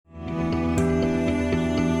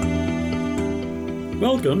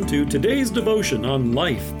Welcome to today's devotion on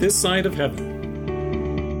life this side of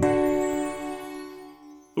heaven.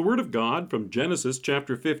 The Word of God from Genesis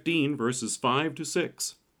chapter 15, verses 5 to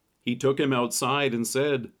 6. He took him outside and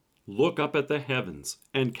said, "Look up at the heavens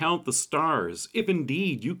and count the stars, if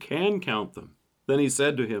indeed you can count them." Then he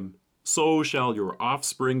said to him, "So shall your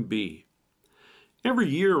offspring be." Every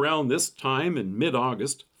year around this time in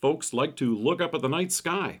mid-August, folks like to look up at the night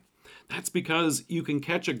sky. That's because you can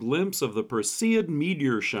catch a glimpse of the Perseid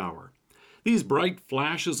meteor shower. These bright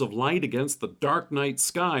flashes of light against the dark night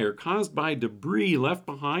sky are caused by debris left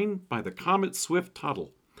behind by the comet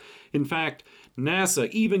Swift-Tuttle. In fact,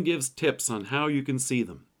 NASA even gives tips on how you can see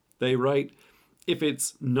them. They write, if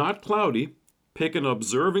it's not cloudy, pick an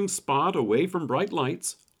observing spot away from bright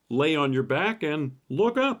lights, lay on your back, and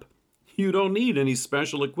look up. You don't need any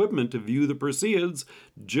special equipment to view the Perseids,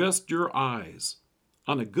 just your eyes.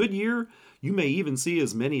 On a good year, you may even see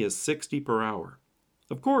as many as 60 per hour.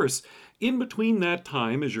 Of course, in between that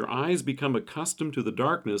time, as your eyes become accustomed to the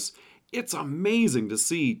darkness, it's amazing to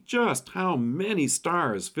see just how many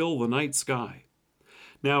stars fill the night sky.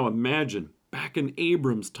 Now imagine, back in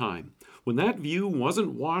Abram's time, when that view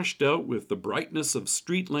wasn't washed out with the brightness of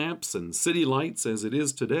street lamps and city lights as it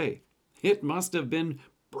is today. It must have been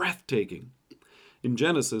breathtaking. In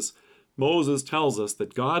Genesis, Moses tells us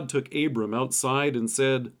that God took Abram outside and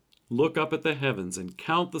said, "Look up at the heavens and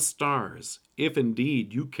count the stars, if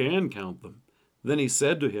indeed you can count them." Then he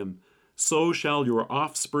said to him, "So shall your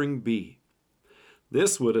offspring be."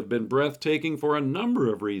 This would have been breathtaking for a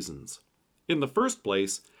number of reasons. In the first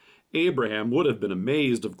place, Abraham would have been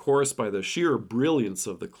amazed, of course, by the sheer brilliance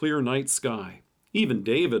of the clear night sky. Even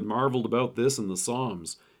David marveled about this in the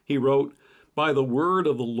Psalms. He wrote, "By the word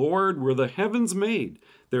of the Lord were the heavens made,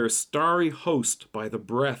 their starry host by the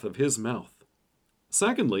breath of his mouth."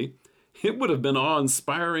 Secondly, it would have been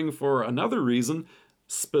awe-inspiring for another reason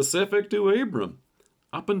specific to Abram.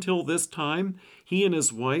 Up until this time, he and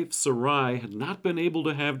his wife Sarai had not been able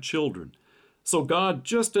to have children. So God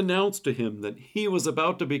just announced to him that he was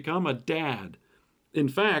about to become a dad. In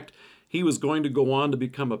fact, he was going to go on to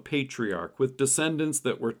become a patriarch with descendants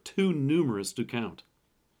that were too numerous to count.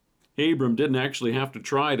 Abram didn't actually have to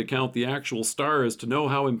try to count the actual stars to know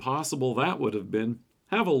how impossible that would have been.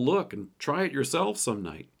 Have a look and try it yourself some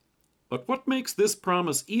night. But what makes this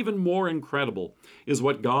promise even more incredible is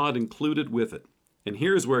what God included with it. And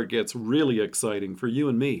here's where it gets really exciting for you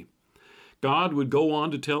and me. God would go on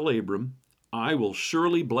to tell Abram, "I will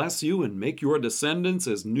surely bless you and make your descendants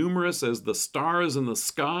as numerous as the stars in the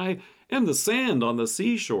sky and the sand on the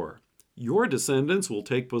seashore. Your descendants will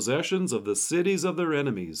take possessions of the cities of their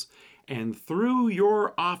enemies, and through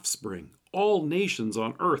your offspring, all nations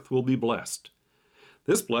on earth will be blessed."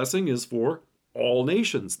 This blessing is for all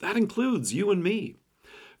nations. That includes you and me.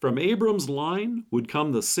 From Abram's line would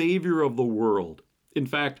come the Savior of the world. In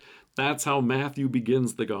fact, that's how Matthew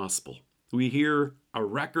begins the gospel. We hear a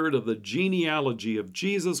record of the genealogy of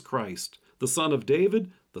Jesus Christ, the son of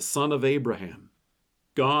David, the son of Abraham.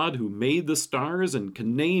 God, who made the stars and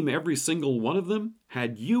can name every single one of them,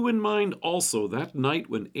 had you in mind also that night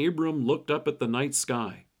when Abram looked up at the night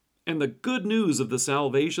sky. And the good news of the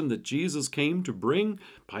salvation that Jesus came to bring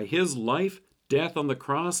by his life, death on the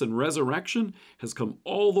cross, and resurrection has come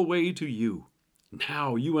all the way to you.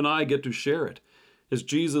 Now you and I get to share it. As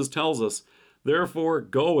Jesus tells us, "Therefore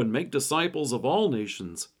go and make disciples of all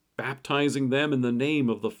nations, baptizing them in the name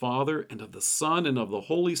of the Father and of the Son and of the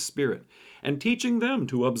Holy Spirit, and teaching them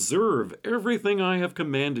to observe everything I have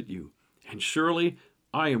commanded you. And surely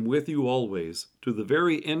I am with you always, to the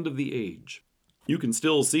very end of the age." You can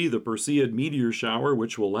still see the Perseid meteor shower,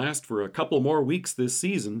 which will last for a couple more weeks this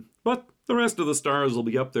season, but the rest of the stars will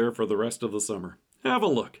be up there for the rest of the summer. Have a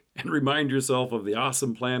look and remind yourself of the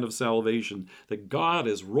awesome plan of salvation that God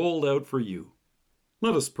has rolled out for you.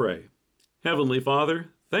 Let us pray. Heavenly Father,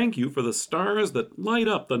 thank you for the stars that light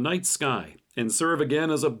up the night sky and serve again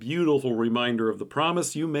as a beautiful reminder of the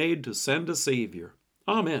promise you made to send a Savior.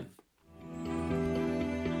 Amen.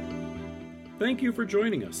 Thank you for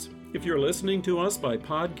joining us. If you're listening to us by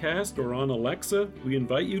podcast or on Alexa, we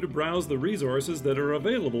invite you to browse the resources that are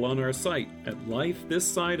available on our site at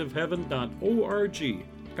lifethissideofheaven.org.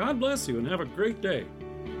 God bless you and have a great day.